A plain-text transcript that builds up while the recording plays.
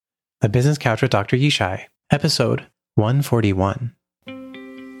The Business Couch with Dr. Yishai, episode 141.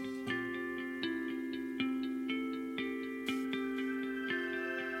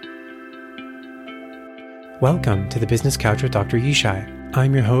 Welcome to the Business Couch with Dr. Yishai.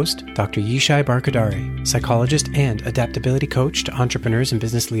 I'm your host, Dr. Yishai Barkadari, psychologist and adaptability coach to entrepreneurs and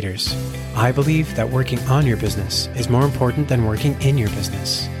business leaders. I believe that working on your business is more important than working in your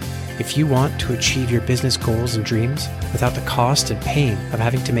business. If you want to achieve your business goals and dreams without the cost and pain of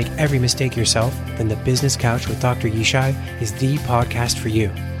having to make every mistake yourself, then the Business Couch with Dr. Yishai is the podcast for you.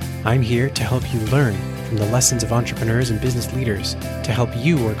 I'm here to help you learn from the lessons of entrepreneurs and business leaders to help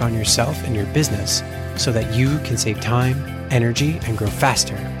you work on yourself and your business so that you can save time, energy, and grow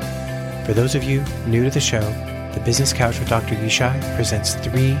faster. For those of you new to the show, the Business Couch with Dr. Yishai presents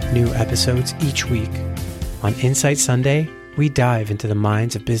 3 new episodes each week. On Insight Sunday, we dive into the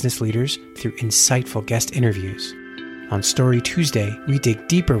minds of business leaders through insightful guest interviews. On Story Tuesday, we dig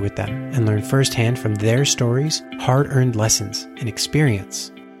deeper with them and learn firsthand from their stories, hard-earned lessons, and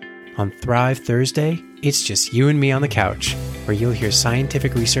experience. On Thrive Thursday, it's just you and me on the couch, where you'll hear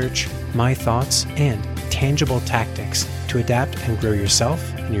scientific research, my thoughts, and tangible tactics to adapt and grow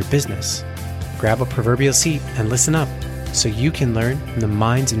yourself and your business. Grab a proverbial seat and listen up so you can learn from the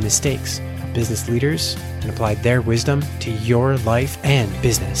minds and mistakes of business leaders and apply their wisdom to your life and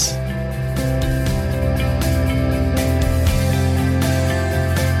business.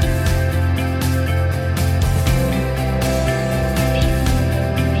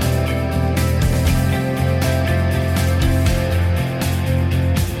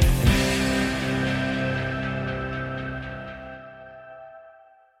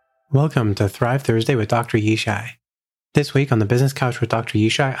 Welcome to Thrive Thursday with Dr. Yishai. This week on the Business Couch with Dr.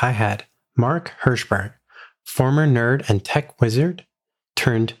 Yishai, I had Mark Hirschberg, former nerd and tech wizard,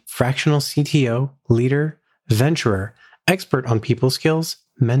 turned fractional CTO, leader, venturer, expert on people skills,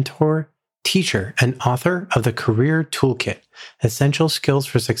 mentor, teacher, and author of the Career Toolkit, Essential Skills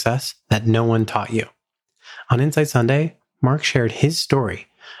for Success That No One Taught You. On Insight Sunday, Mark shared his story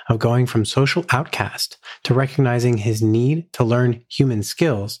of going from social outcast to recognizing his need to learn human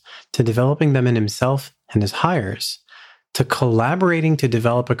skills, to developing them in himself and his hires, to collaborating to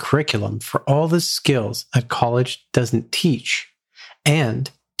develop a curriculum for all the skills that college doesn't teach,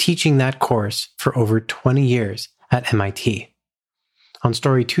 and teaching that course for over 20 years at MIT. On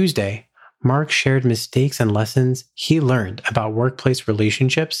Story Tuesday, Mark shared mistakes and lessons he learned about workplace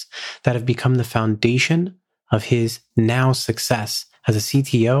relationships that have become the foundation of his now success as a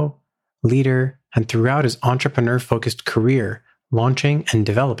CTO, leader, and throughout his entrepreneur-focused career, launching and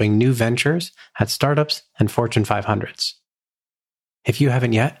developing new ventures at startups and Fortune 500s. If you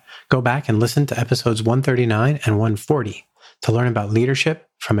haven't yet, go back and listen to episodes 139 and 140 to learn about leadership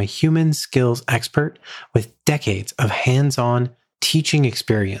from a human skills expert with decades of hands-on teaching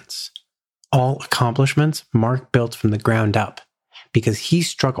experience. All accomplishments Mark built from the ground up because he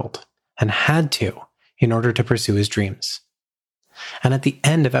struggled and had to in order to pursue his dreams. And at the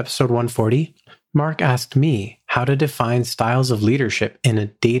end of episode 140, Mark asked me how to define styles of leadership in a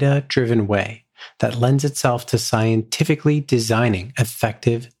data-driven way that lends itself to scientifically designing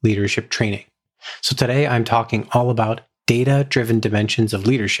effective leadership training. So today I'm talking all about data-driven dimensions of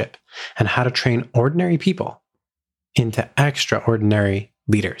leadership and how to train ordinary people into extraordinary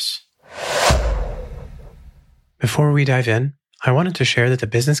leaders. Before we dive in, I wanted to share that the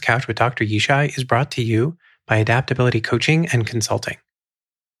Business Couch with Dr. Yishai is brought to you by Adaptability Coaching and Consulting.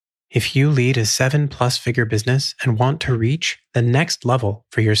 If you lead a 7+ figure business and want to reach the next level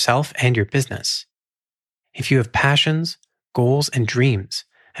for yourself and your business, if you have passions, goals, and dreams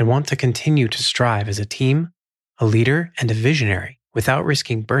and want to continue to strive as a team, a leader, and a visionary without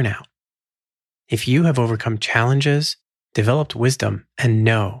risking burnout, if you have overcome challenges, developed wisdom, and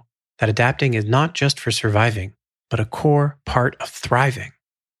know that adapting is not just for surviving, but a core part of thriving,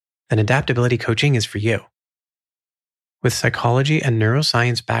 then adaptability coaching is for you. With psychology and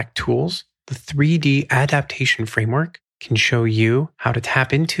neuroscience-backed tools, the 3D adaptation framework can show you how to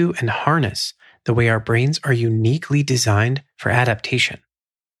tap into and harness the way our brains are uniquely designed for adaptation.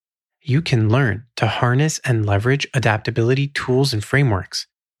 You can learn to harness and leverage adaptability tools and frameworks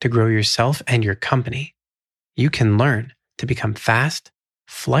to grow yourself and your company. You can learn to become fast,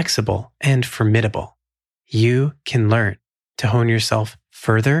 flexible, and formidable. You can learn to hone yourself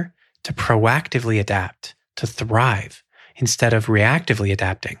further, to proactively adapt, to thrive, instead of reactively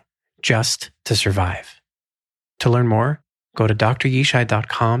adapting, just to survive. To learn more, go to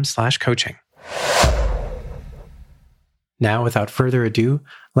dryishai.com/coaching. Now, without further ado,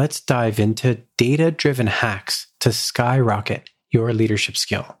 let's dive into data-driven hacks to skyrocket your leadership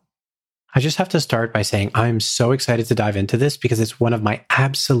skill. I just have to start by saying I'm so excited to dive into this because it's one of my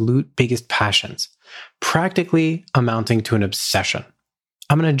absolute biggest passions, practically amounting to an obsession.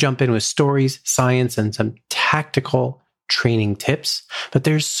 I'm going to jump in with stories, science, and some tactical training tips, but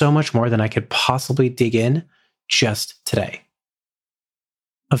there's so much more than I could possibly dig in just today.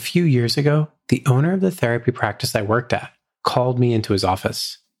 A few years ago, the owner of the therapy practice I worked at called me into his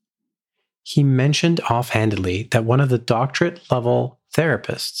office. He mentioned offhandedly that one of the doctorate-level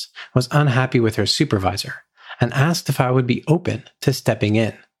therapists was unhappy with her supervisor and asked if I would be open to stepping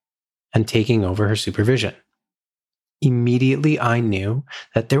in and taking over her supervision. Immediately, I knew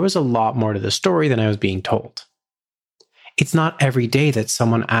that there was a lot more to the story than I was being told. It's not every day that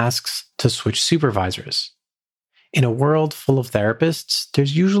someone asks to switch supervisors. In a world full of therapists,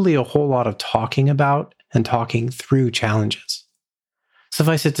 there's usually a whole lot of talking about and talking through challenges.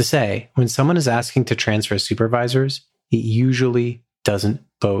 Suffice it to say, when someone is asking to transfer supervisors, it usually doesn't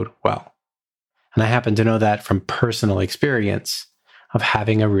bode well. And I happen to know that from personal experience of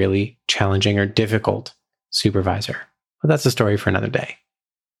having a really challenging or difficult supervisor. But that's a story for another day.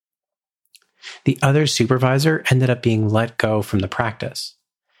 The other supervisor ended up being let go from the practice,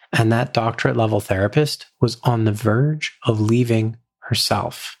 and that doctorate level therapist was on the verge of leaving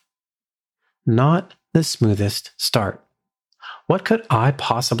herself. Not the smoothest start. What could I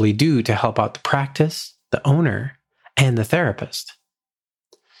possibly do to help out the practice, the owner, and the therapist?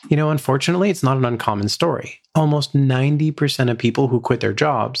 Unfortunately, it's not an uncommon story. Almost 90% of people who quit their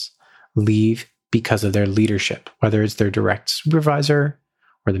jobs leave because of their leadership, whether it's their direct supervisor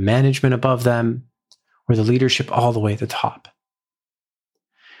or the management above them or the leadership all the way at the top.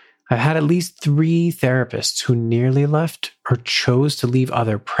 I've had at least 3 therapists who nearly left or chose to leave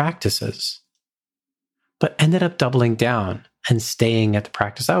other practices, but ended up doubling down and staying at the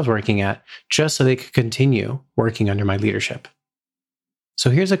practice I was working at just so they could continue working under my leadership. So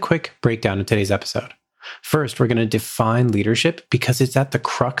here's a quick breakdown of today's episode. First, we're going to define leadership because it's at the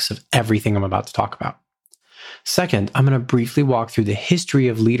crux of everything I'm about to talk about. Second, I'm going to briefly walk through the history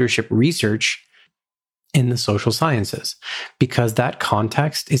of leadership research in the social sciences because that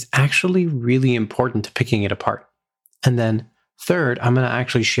context is actually really important to picking it apart. And then third, I'm going to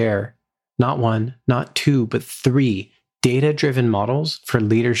actually share not 1, not 2, but 3 data-driven models for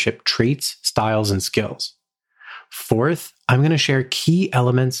leadership traits, styles, and skills. Fourth, I'm going to share key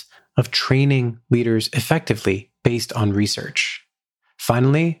elements of training leaders effectively based on research.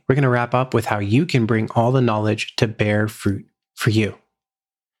 Finally, we're going to wrap up with how you can bring all the knowledge to bear fruit for you.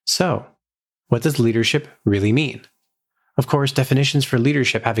 So, what does leadership really mean? Of course, definitions for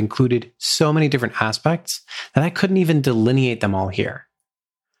leadership have included so many different aspects that I couldn't even delineate them all here.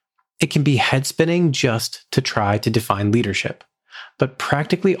 It can be head-spinning just to try to define leadership, but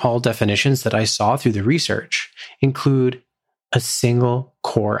practically all definitions that I saw through the research include a single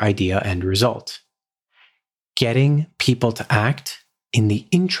core idea and result: getting people to act in the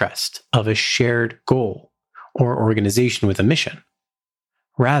interest of a shared goal or organization with a mission,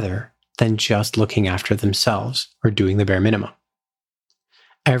 rather than just looking after themselves or doing the bare minimum.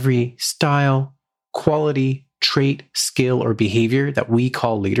 Every style, quality, trait, skill, or behavior that we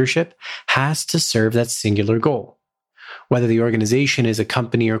call leadership has to serve that singular goal. Whether the organization is a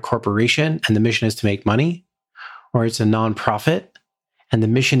company or corporation and the mission is to make money, or it's a nonprofit and the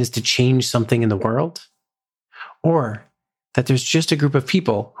mission is to change something in the world, or that there's just a group of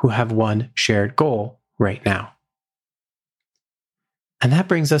people who have one shared goal right now. And that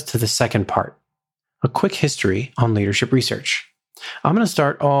brings us to the second part, a quick history on leadership research. I'm going to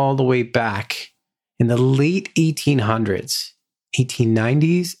start all the way back in the late 1800s,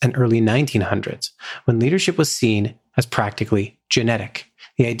 1890s, and early 1900s, when leadership was seen as practically genetic,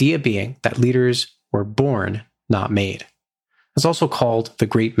 the idea being that leaders were born, not made. It's also called the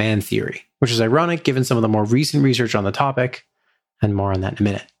great man theory, which is ironic given some of the more recent research on the topic, and more on that in a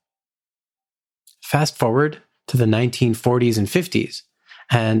minute. Fast forward to the 1940s and 50s,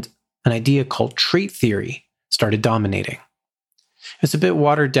 and an idea called trait theory started dominating. It's a bit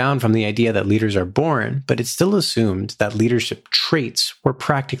watered down from the idea that leaders are born, but it still assumed that leadership traits were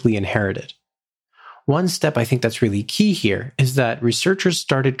practically inherited. One step I think that's really key here is that researchers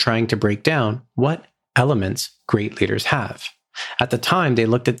started trying to break down what elements great leaders have. At the time, they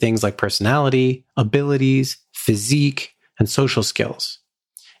looked at things like personality, abilities, physique, and social skills.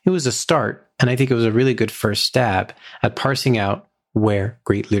 It was a start, and I think it was a really good first stab at parsing out where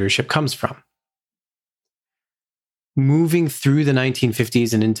great leadership comes from. Moving through the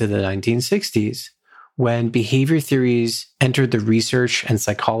 1950s and into the 1960s, when behavior theories entered the research and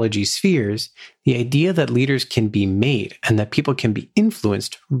psychology spheres, the idea that leaders can be made and that people can be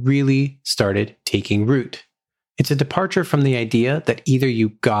influenced really started taking root. It's a departure from the idea that either you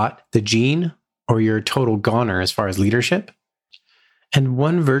got the gene or you're a total goner as far as leadership. And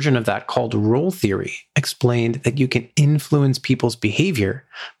one version of that, called role theory, explained that you can influence people's behavior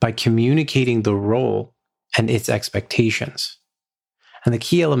by communicating the role and its expectations. And the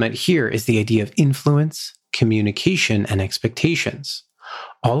key element here is the idea of influence, communication, and expectations.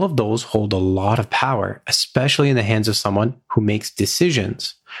 All of those hold a lot of power, especially in the hands of someone who makes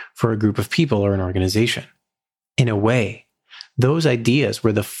decisions for a group of people or an organization. In a way, those ideas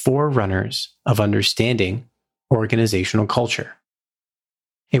were the forerunners of understanding organizational culture.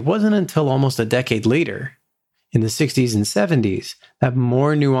 It wasn't until almost a decade later, in the 60s and 70s, that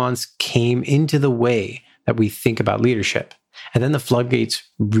more nuance came into the way that we think about leadership. And then the floodgates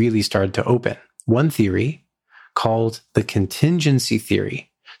really started to open. One theory, called the contingency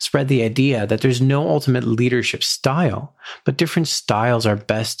theory, spread the idea that there's no ultimate leadership style, but different styles are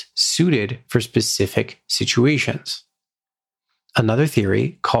best suited for specific situations. Another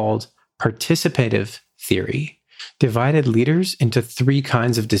theory, called participative theory, divided leaders into three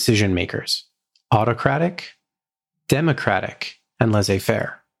kinds of decision makers: autocratic, democratic, and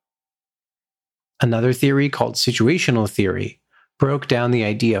laissez-faire. Another theory, called situational theory, broke down the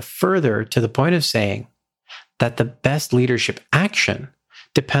idea further to the point of saying that the best leadership action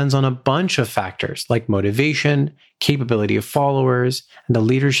depends on a bunch of factors like motivation, capability of followers, and the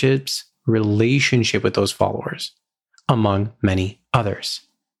leadership's relationship with those followers, among many others.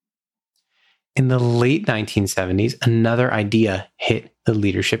 In the late 1970s, another idea hit the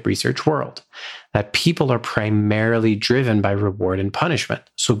leadership research world, that people are primarily driven by reward and punishment.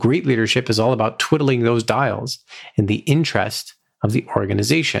 So great leadership is all about twiddling those dials in the interest of the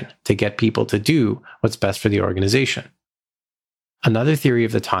organization to get people to do what's best for the organization. Another theory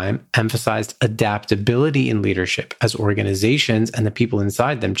of the time emphasized adaptability in leadership as organizations and the people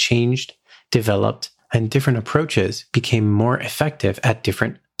inside them changed, developed, and different approaches became more effective at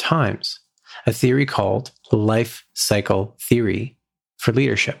different times. A theory called life cycle theory for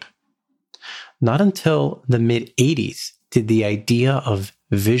leadership. Not until the mid-80s did the idea of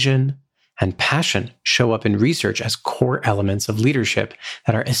vision and passion show up in research as core elements of leadership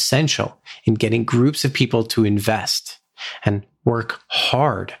that are essential in getting groups of people to invest and work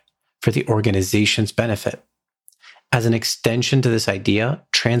hard for the organization's benefit. As an extension to this idea,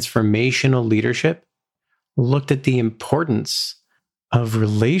 transformational leadership looked at the importance of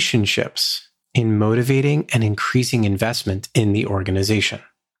relationships in motivating and increasing investment in the organization.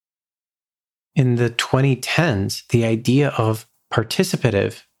 In the 2010s, the idea of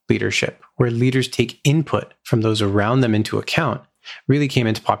participative leadership, where leaders take input from those around them into account, really came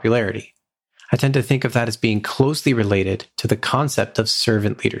into popularity. I tend to think of that as being closely related to the concept of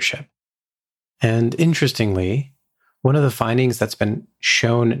servant leadership. And interestingly, one of the findings that's been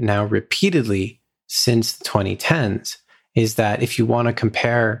shown now repeatedly since the 2010s is that if you want to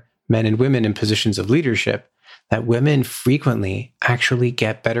compare men and women in positions of leadership, that women frequently actually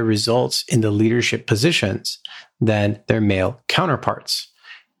get better results in the leadership positions than their male counterparts.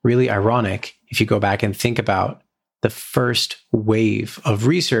 Really ironic if you go back and think about the first wave of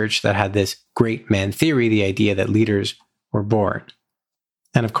research that had this great man theory, the idea that leaders were born.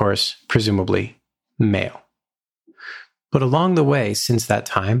 And of course, presumably male. But along the way, since that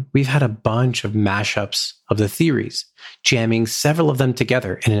time, we've had a bunch of mashups of the theories, jamming several of them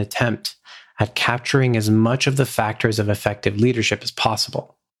together in an attempt at capturing as much of the factors of effective leadership as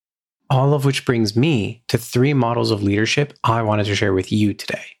possible. All of which brings me to three models of leadership I wanted to share with you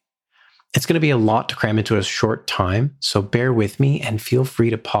today. It's going to be a lot to cram into a short time, so bear with me and feel free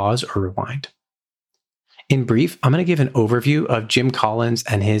to pause or rewind. In brief, I'm going to give an overview of Jim Collins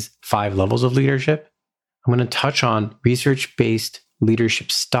and his 5 levels of leadership. I'm going to touch on research-based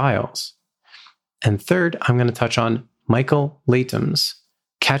leadership styles. And third, I'm going to touch on Michael Latham's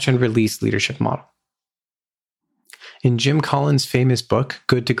catch and release leadership model. In Jim Collins' famous book,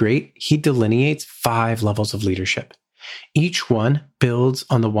 Good to Great, he delineates 5 levels of leadership. Each one builds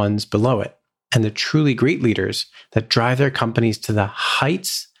on the ones below it, and the truly great leaders that drive their companies to the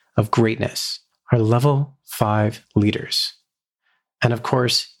heights of greatness are level 5 leaders. And of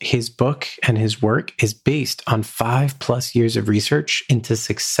course, his book and his work is based on 5+ years of research into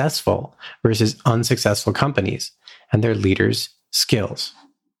successful versus unsuccessful companies and their leaders' skills.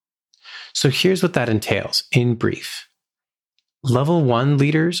 So here's what that entails in brief. Level 1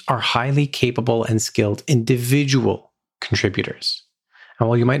 leaders are highly capable and skilled individual contributors. And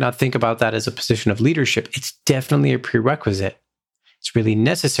while you might not think about that as a position of leadership, it's definitely a prerequisite. It's really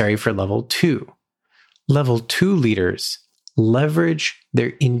necessary for level 2. Level 2 leaders leverage their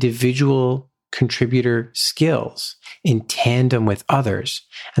individual contributor skills in tandem with others,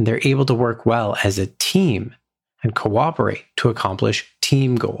 and they're able to work well as a team and cooperate to accomplish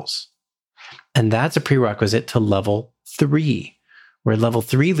team goals. And that's a prerequisite to level 3, where level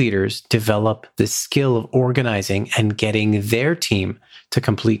 3 leaders develop the skill of organizing and getting their team to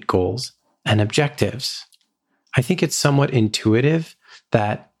complete goals and objectives. I think it's somewhat intuitive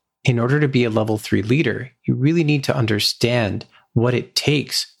that in order to be a level 3 leader, you really need to understand what it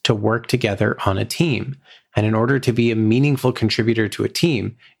takes to work together on a team. And in order to be a meaningful contributor to a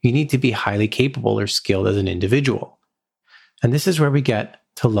team, you need to be highly capable or skilled as an individual. And this is where we get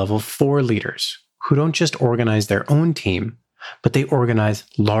to level 4 leaders, who don't just organize their own team, but they organize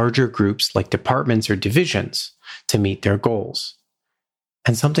larger groups like departments or divisions to meet their goals.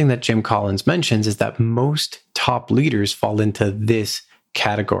 And something that Jim Collins mentions is that most top leaders fall into this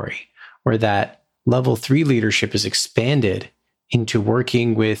category, where that level 3 leadership is expanded into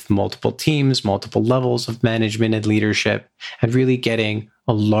working with multiple teams, multiple levels of management and leadership, and really getting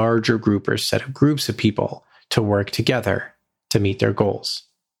a larger group or set of groups of people to work together to meet their goals.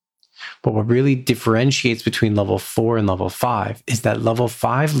 But what really differentiates between level 4 and level 5 is that level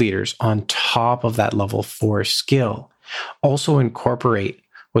 5 leaders, on top of that level 4 skill, also incorporate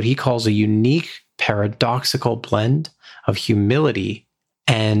what he calls a unique paradoxical blend of humility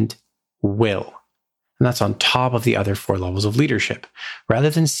and will. And that's on top of the other 4 levels of leadership. Rather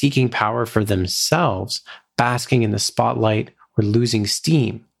than seeking power for themselves, basking in the spotlight, or losing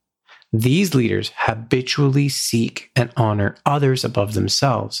steam, these leaders habitually seek and honor others above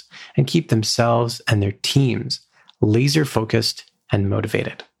themselves and keep themselves and their teams laser-focused and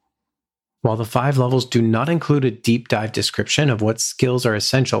motivated. While the 5 levels do not include a deep dive description of what skills are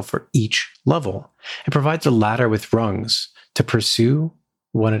essential for each level, it provides a ladder with rungs to pursue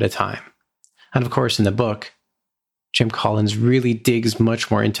one at a time. And of course, in the book, Jim Collins really digs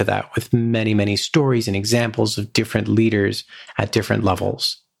much more into that with many, many stories and examples of different leaders at different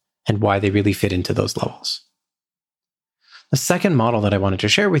levels and why they really fit into those levels. The second model that I wanted to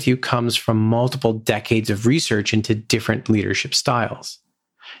share with you comes from multiple decades of research into different leadership styles.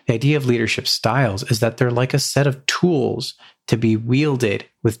 The idea of leadership styles is that they're like a set of tools to be wielded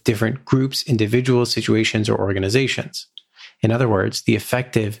with different groups, individuals, situations, or organizations. In other words, the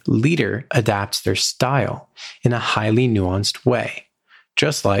effective leader adapts their style in a highly nuanced way.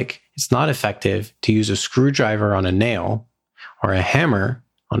 Just like it's not effective to use a screwdriver on a nail or a hammer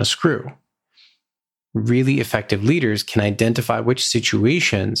on a screw. Really effective leaders can identify which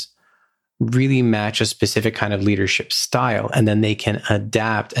situations really match a specific kind of leadership style, and then they can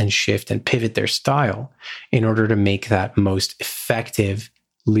adapt and shift and pivot their style in order to make that most effective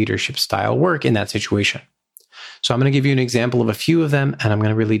leadership style work in that situation. So I'm going to give you an example of a few of them, and I'm going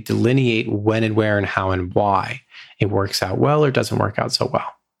to really delineate when and where and how and why it works out well or doesn't work out so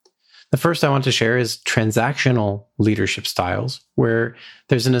well. The first I want to share is transactional leadership styles, where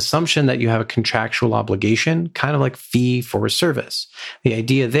there's an assumption that you have a contractual obligation, kind of like fee for service. The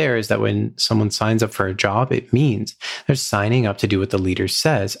idea there is that when someone signs up for a job, it means they're signing up to do what the leader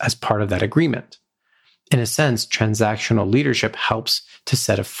says as part of that agreement. In a sense, transactional leadership helps to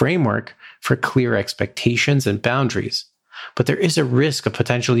set a framework for clear expectations and boundaries. But there is a risk of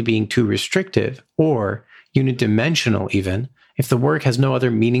potentially being too restrictive or unidimensional even if the work has no other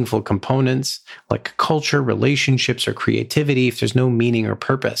meaningful components like culture, relationships, or creativity, if there's no meaning or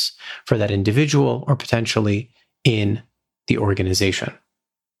purpose for that individual or potentially in the organization.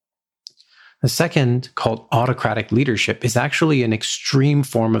 The second, called autocratic leadership, is actually an extreme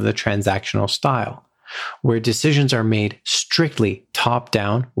form of the transactional style, where decisions are made strictly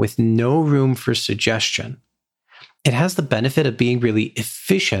top-down with no room for suggestion. It has the benefit of being really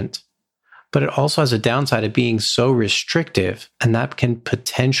efficient, but it also has a downside of being so restrictive, and that can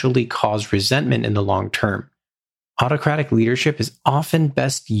potentially cause resentment in the long term. Autocratic leadership is often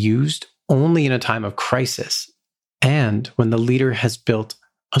best used only in a time of crisis, and when the leader has built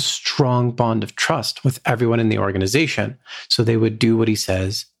a strong bond of trust with everyone in the organization, so they would do what he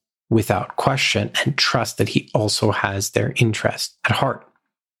says without question and trust that he also has their interest at heart.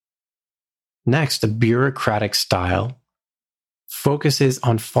 Next, a bureaucratic style focuses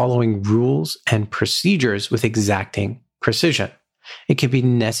on following rules and procedures with exacting precision. It can be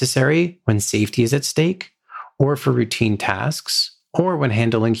necessary when safety is at stake, or for routine tasks, or when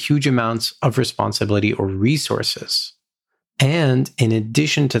handling huge amounts of responsibility or resources. And in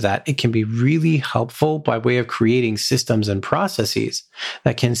addition to that, it can be really helpful by way of creating systems and processes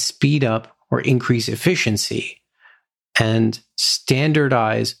that can speed up or increase efficiency and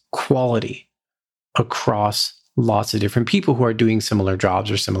standardize quality across lots of different people who are doing similar jobs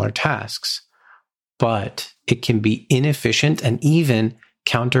or similar tasks. But it can be inefficient and even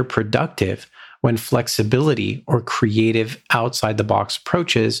counterproductive when flexibility or creative outside the box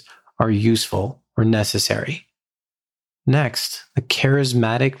approaches are useful or necessary. Next, the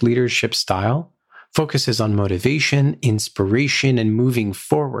charismatic leadership style focuses on motivation, inspiration, and moving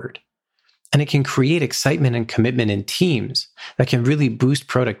forward. And it can create excitement and commitment in teams that can really boost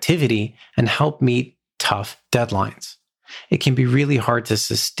productivity and help meet tough deadlines. It can be really hard to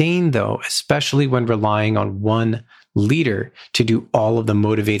sustain, though, especially when relying on one leader to do all of the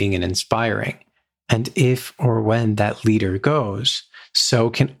motivating and inspiring. And if or when that leader goes, so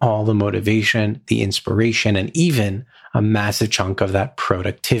can all the motivation, the inspiration, and even a massive chunk of that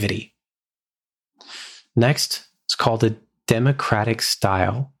productivity. Next, it's called a democratic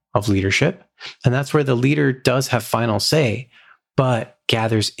style of leadership. And that's where the leader does have final say, but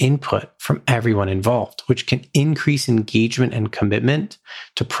gathers input from everyone involved, which can increase engagement and commitment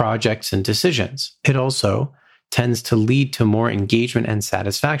to projects and decisions. It also tends to lead to more engagement and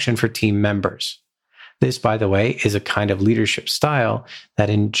satisfaction for team members. This, by the way, is a kind of leadership style that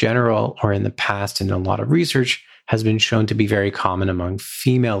in general, or in the past in a lot of research, has been shown to be very common among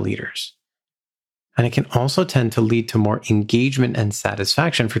female leaders. And it can also tend to lead to more engagement and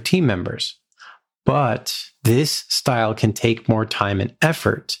satisfaction for team members. But this style can take more time and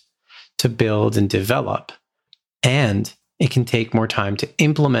effort to build and develop, and it can take more time to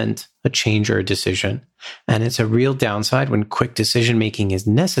implement a change or a decision. And it's a real downside when quick decision-making is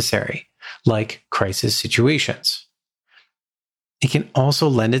necessary, like crisis situations. It can also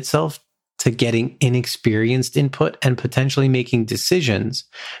lend itself to getting inexperienced input and potentially making decisions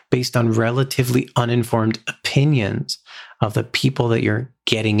based on relatively uninformed opinions of the people that you're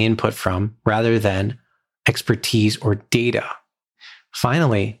getting input from rather than expertise or data.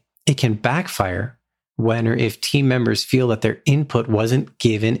 Finally, it can backfire when or if team members feel that their input wasn't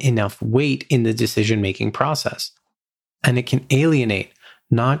given enough weight in the decision-making process. And it can alienate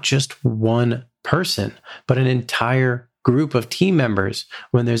not just one person, but an entire group of team members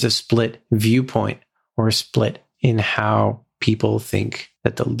when there's a split viewpoint or a split in how people think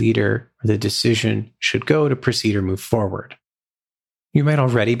that the leader or the decision should go to proceed or move forward. You might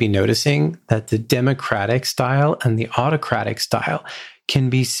already be noticing that the democratic style and the autocratic style can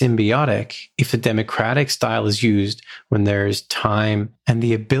be symbiotic if the democratic style is used when there's time and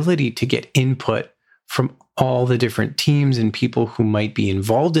the ability to get input from all the different teams and people who might be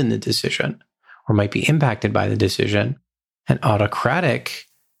involved in the decision or might be impacted by the decision. And autocratic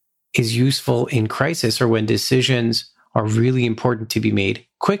is useful in crisis or when decisions are really important to be made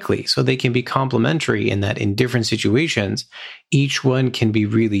quickly. So they can be complementary in that in different situations, each one can be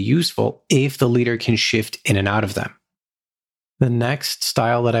really useful if the leader can shift in and out of them. The next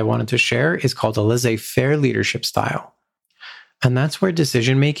style that I wanted to share is called a laissez-faire leadership style. And that's where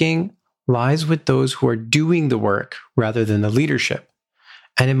decision-making lies with those who are doing the work rather than the leadership.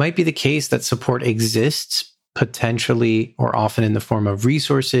 And it might be the case that support exists potentially or often in the form of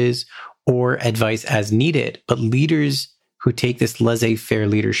resources or advice as needed. But leaders who take this laissez-faire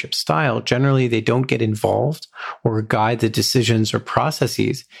leadership style, generally they don't get involved or guide the decisions or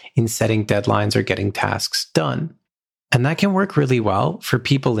processes in setting deadlines or getting tasks done. And that can work really well for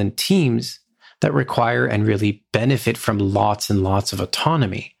people in teams that require and really benefit from lots and lots of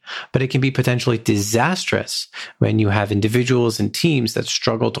autonomy. But it can be potentially disastrous when you have individuals and teams that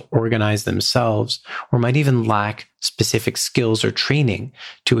struggle to organize themselves or might even lack specific skills or training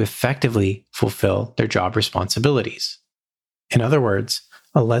to effectively fulfill their job responsibilities. In other words,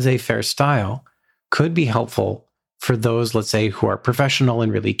 a laissez-faire style could be helpful for those, let's say, who are professional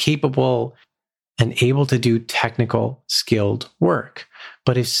and really capable and able to do technical, skilled work.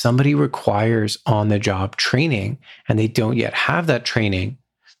 But if somebody requires on-the-job training and they don't yet have that training,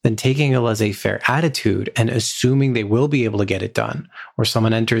 then taking a laissez-faire attitude and assuming they will be able to get it done, or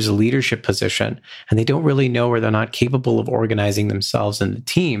someone enters a leadership position and they don't really know or they're not capable of organizing themselves in the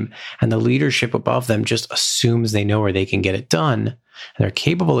team, and the leadership above them just assumes they know where they can get it done, and they're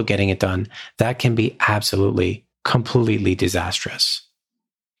capable of getting it done, that can be absolutely, completely disastrous.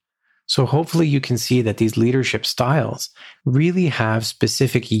 So hopefully you can see that these leadership styles really have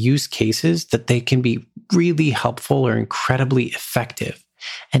specific use cases that they can be really helpful or incredibly effective,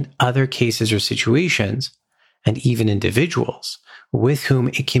 and other cases or situations, and even individuals, with whom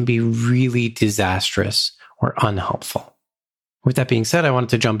it can be really disastrous or unhelpful. With that being said, I wanted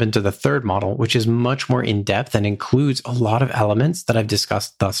to jump into the third model, which is much more in-depth and includes a lot of elements that I've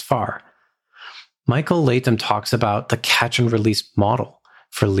discussed thus far. Michael Latham talks about the catch and release model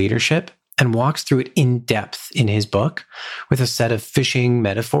for leadership and walks through it in depth in his book with a set of fishing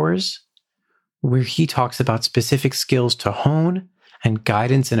metaphors where he talks about specific skills to hone and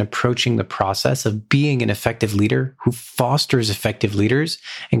guidance in approaching the process of being an effective leader who fosters effective leaders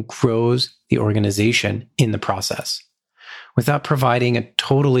and grows the organization in the process. Without providing a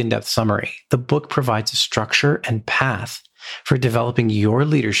total in-depth summary, the book provides a structure and path for developing your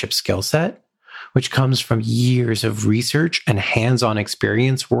leadership skill set, which comes from years of research and hands-on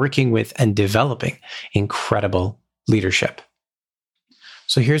experience working with and developing incredible leadership.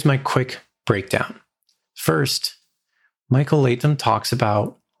 So here's my quick breakdown. First, Michael Latham talks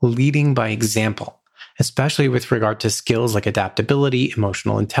about leading by example, especially with regard to skills like adaptability,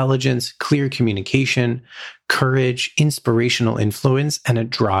 emotional intelligence, clear communication, courage, inspirational influence, and a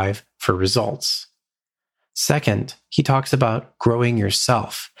drive for results. Second, he talks about growing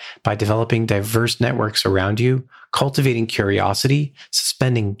yourself by developing diverse networks around you, cultivating curiosity,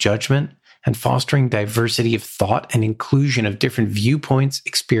 suspending judgment, and fostering diversity of thought and inclusion of different viewpoints,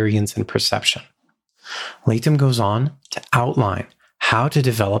 experience, and perception. Latham goes on to outline how to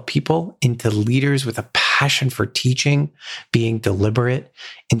develop people into leaders with a passion for teaching, being deliberate,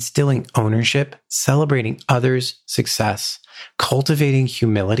 instilling ownership, celebrating others' success, cultivating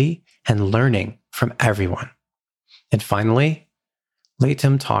humility, and learning from everyone. And finally,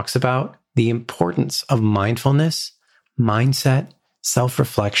 Latham talks about the importance of mindfulness, mindset,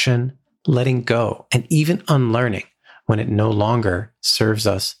 self-reflection, letting go, and even unlearning when it no longer serves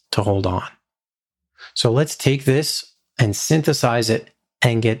us to hold on. So let's take this and synthesize it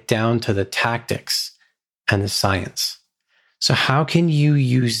and get down to the tactics and the science. So how can you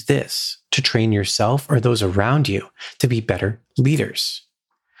use this to train yourself or those around you to be better leaders?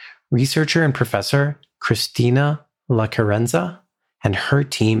 Researcher and professor Cristina Lacarenza and her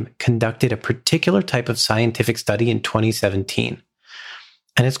team conducted a particular type of scientific study in 2017,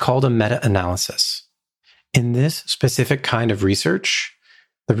 and it's called a meta-analysis. In this specific kind of research,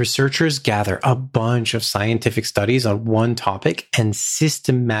 the researchers gather a bunch of scientific studies on one topic and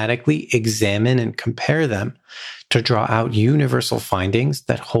systematically examine and compare them to draw out universal findings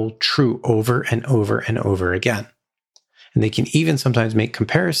that hold true over and over and over again. And they can even sometimes make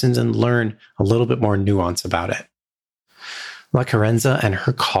comparisons and learn a little bit more nuance about it. Lacarenza and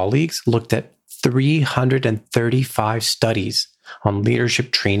her colleagues looked at 335 studies on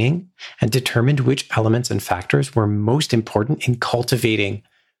leadership training and determined which elements and factors were most important in cultivating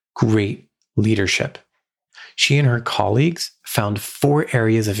great leadership. She and her colleagues found 4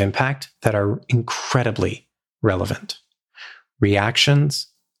 areas of impact that are incredibly relevant: reactions,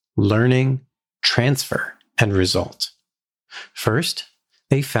 learning, transfer, and result. First,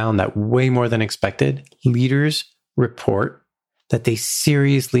 they found that way more than expected, leaders report that they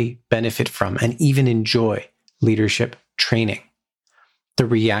seriously benefit from and even enjoy leadership training. The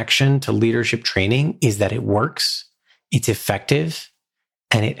reaction to leadership training is that it works, it's effective,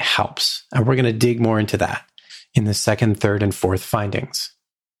 and it helps. And we're going to dig more into that in the second, third, and fourth findings.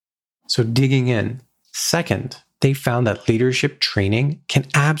 So digging in, second, they found that leadership training can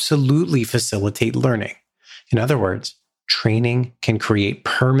absolutely facilitate learning. In other words, training can create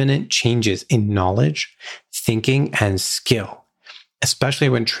permanent changes in knowledge, thinking, and skill, especially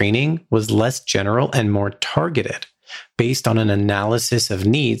when training was less general and more targeted, based on an analysis of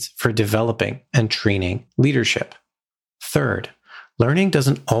needs for developing and training leadership. Third, learning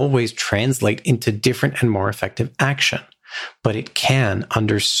doesn't always translate into different and more effective action, but it can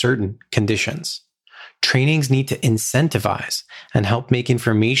under certain conditions. Trainings need to incentivize and help make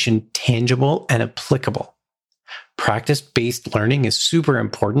information tangible and applicable. Practice-based learning is super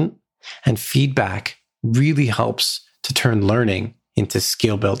important, and feedback really helps to turn learning into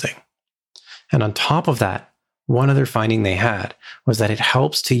skill building. And on top of that, one other finding they had was that it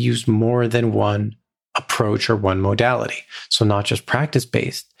helps to use more than one approach or one modality. So not just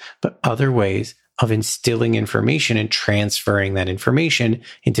practice-based, but other ways of instilling information and transferring that information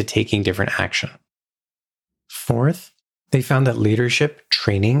into taking different action. Fourth, they found that leadership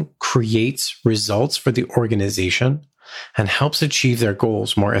training creates results for the organization and helps achieve their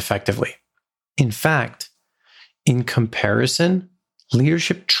goals more effectively. In fact, in comparison,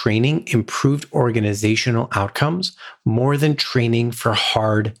 leadership training improved organizational outcomes more than training for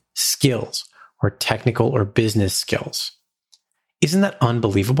hard skills or technical or business skills. Isn't that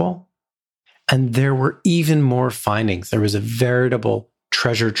unbelievable? And there were even more findings. There was a veritable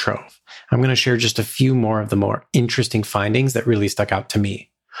treasure trove. I'm going to share just a few more of the more interesting findings that really stuck out to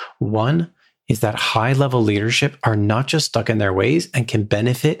me. One is that high-level leadership are not just stuck in their ways and can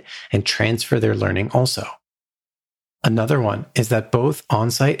benefit and transfer their learning also. Another one is that both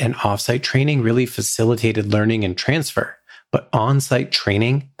on-site and off-site training really facilitated learning and transfer, but on-site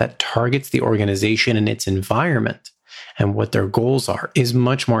training that targets the organization and its environment and what their goals are is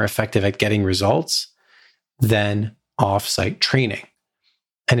much more effective at getting results than off-site training.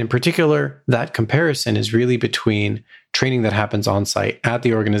 And in particular, that comparison is really between training that happens on-site at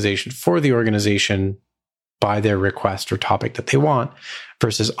the organization for the organization by their request or topic that they want,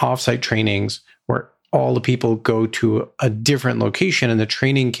 versus offsite trainings where all the people go to a different location and the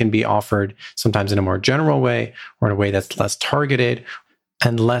training can be offered sometimes in a more general way or in a way that's less targeted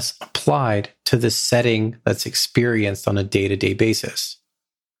and less applied to the setting that's experienced on a day-to-day basis.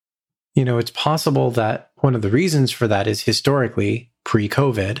 It's possible that one of the reasons for that is historically,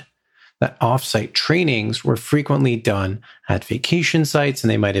 pre-COVID, that offsite trainings were frequently done at vacation sites and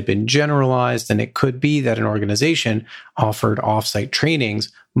they might have been generalized. And it could be that an organization offered offsite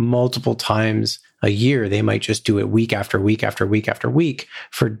trainings multiple times a year. They might just do it week after week after week after week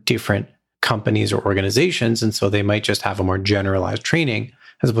for different companies or organizations. And so they might just have a more generalized training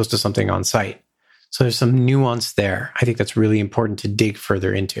as opposed to something on site. So there's some nuance there. I think that's really important to dig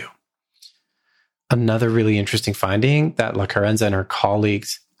further into. Another really interesting finding that La Carenza and her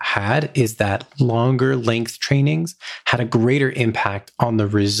colleagues had is that longer length trainings had a greater impact on the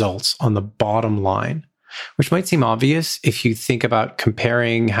results, on the bottom line, which might seem obvious if you think about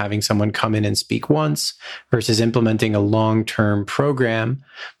comparing having someone come in and speak once versus implementing a long-term program.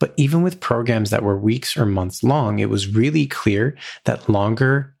 But even with programs that were weeks or months long, it was really clear that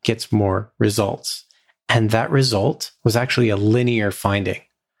longer gets more results. And that result was actually a linear finding,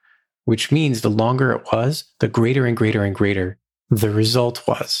 which means the longer it was, the greater and greater and greater the result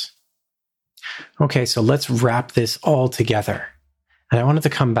was. Okay, so let's wrap this all together. And I wanted to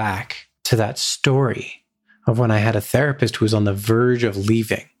come back to that story of when I had a therapist who was on the verge of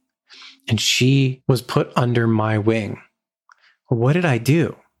leaving and she was put under my wing. What did I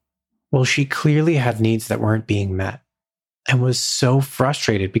do? Well, she clearly had needs that weren't being met and was so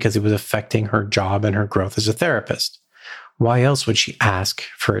frustrated because it was affecting her job and her growth as a therapist. Why else would she ask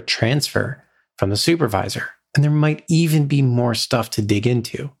for a transfer from the supervisor? And there might even be more stuff to dig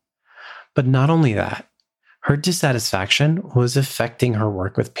into. But not only that, her dissatisfaction was affecting her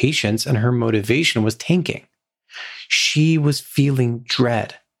work with patients and her motivation was tanking. She was feeling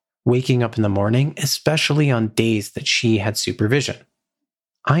dread waking up in the morning, especially on days that she had supervision.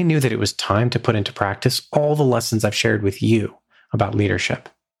 I knew that it was time to put into practice all the lessons I've shared with you about leadership.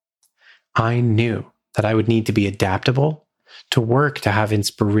 I knew that I would need to be adaptable, to work to have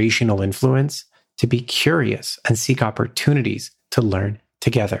inspirational influence, to be curious and seek opportunities to learn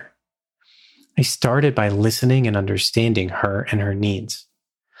together. I started by listening and understanding her and her needs.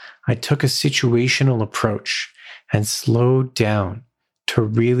 I took a situational approach and slowed down to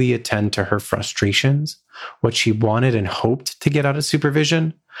really attend to her frustrations, what she wanted and hoped to get out of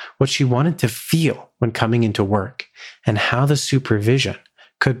supervision, what she wanted to feel when coming into work, and how the supervision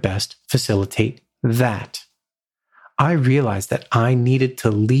could best facilitate that. I realized that I needed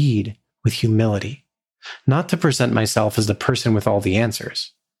to lead with humility, not to present myself as the person with all the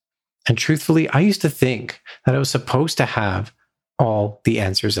answers. And truthfully, I used to think that I was supposed to have all the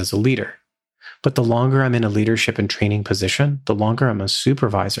answers as a leader. But the longer I'm in a leadership and training position, the longer I'm a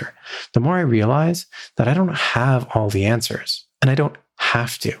supervisor, the more I realize that I don't have all the answers, and I don't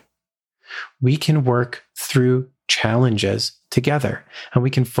have to. We can work through challenges together, and we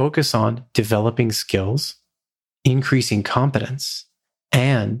can focus on developing skills, increasing competence,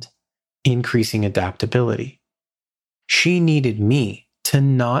 and increasing adaptability. She needed me to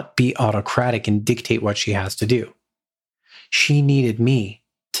not be autocratic and dictate what she has to do. She needed me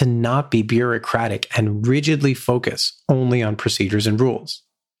to not be bureaucratic and rigidly focus only on procedures and rules.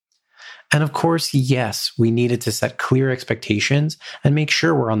 And of course, yes, we needed to set clear expectations and make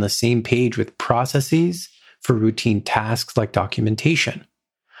sure we're on the same page with processes for routine tasks like documentation.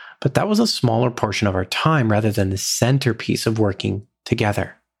 But that was a smaller portion of our time rather than the centerpiece of working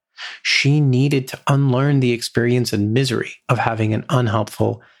together. She needed to unlearn the experience and misery of having an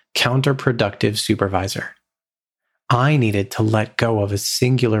unhelpful, counterproductive supervisor. I needed to let go of a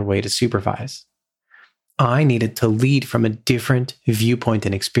singular way to supervise. I needed to lead from a different viewpoint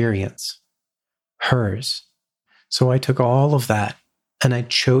and experience, hers. So I took all of that and I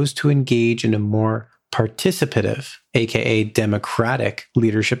chose to engage in a more participative, aka democratic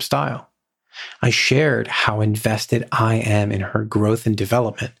leadership style. I shared how invested I am in her growth and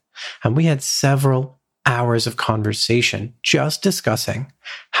development, and we had several hours of conversation just discussing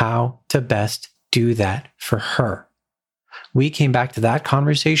how to best do that for her. We came back to that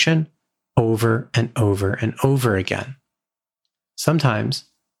conversation over and over and over again. Sometimes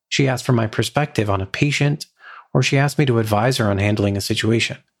she asked for my perspective on a patient, or she asked me to advise her on handling a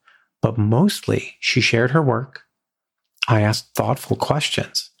situation. But mostly she shared her work. I asked thoughtful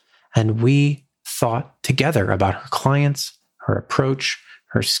questions, and we thought together about her clients, her approach,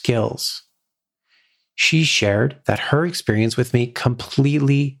 her skills. She shared that her experience with me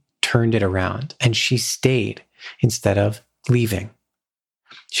completely turned it around, and she stayed instead of leaving.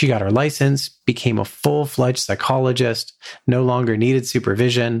 She got her license, became a full-fledged psychologist, no longer needed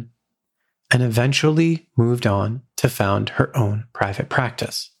supervision, and eventually moved on to found her own private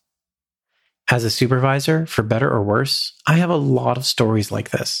practice. As a supervisor, for better or worse, I have a lot of stories like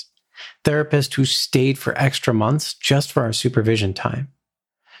this. Therapists who stayed for extra months just for our supervision time.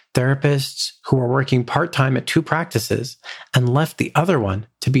 Therapists who were working part-time at 2 practices and left the other one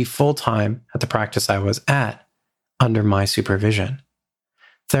to be full-time at the practice I was at under my supervision.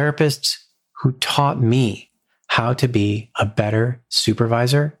 Therapists who taught me how to be a better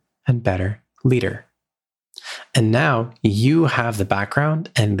supervisor and better leader. And now you have the background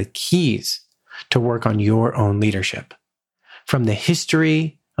and the keys to work on your own leadership. From the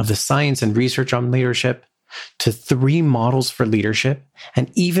history of the science and research on leadership to 3 models for leadership and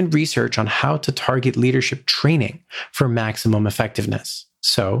even research on how to target leadership training for maximum effectiveness.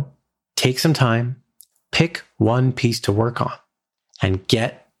 So take some time, pick one piece to work on, and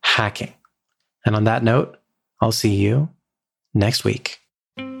get hacking. And on that note, I'll see you next week.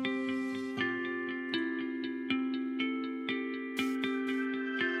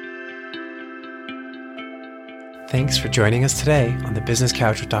 Thanks for joining us today on the Business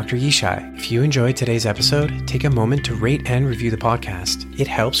Couch with Dr. Yishai. If you enjoyed today's episode, take a moment to rate and review the podcast. It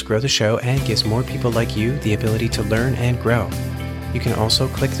helps grow the show and gives more people like you the ability to learn and grow. You can also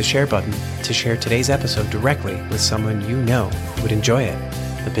click the share button to share today's episode directly with someone you know who would enjoy it.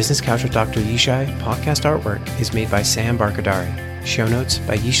 The Business Couch with Dr. Yishai podcast artwork is made by Sam Barkadari, show notes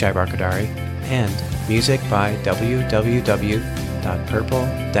by Yishai Barkadari, and music by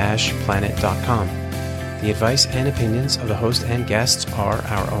www.purple-planet.com. The advice and opinions of the host and guests are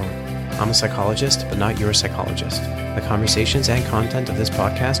our own. I'm a psychologist, but not your psychologist. The conversations and content of this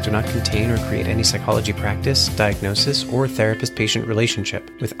podcast do not contain or create any psychology practice, diagnosis, or therapist-patient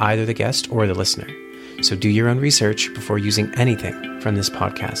relationship with either the guest or the listener. So do your own research before using anything from this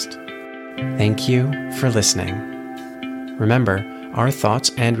podcast. Thank you for listening. Remember, our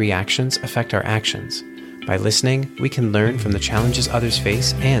thoughts and reactions affect our actions. By listening, we can learn from the challenges others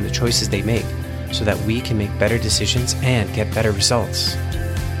face and the choices they make, so that we can make better decisions and get better results.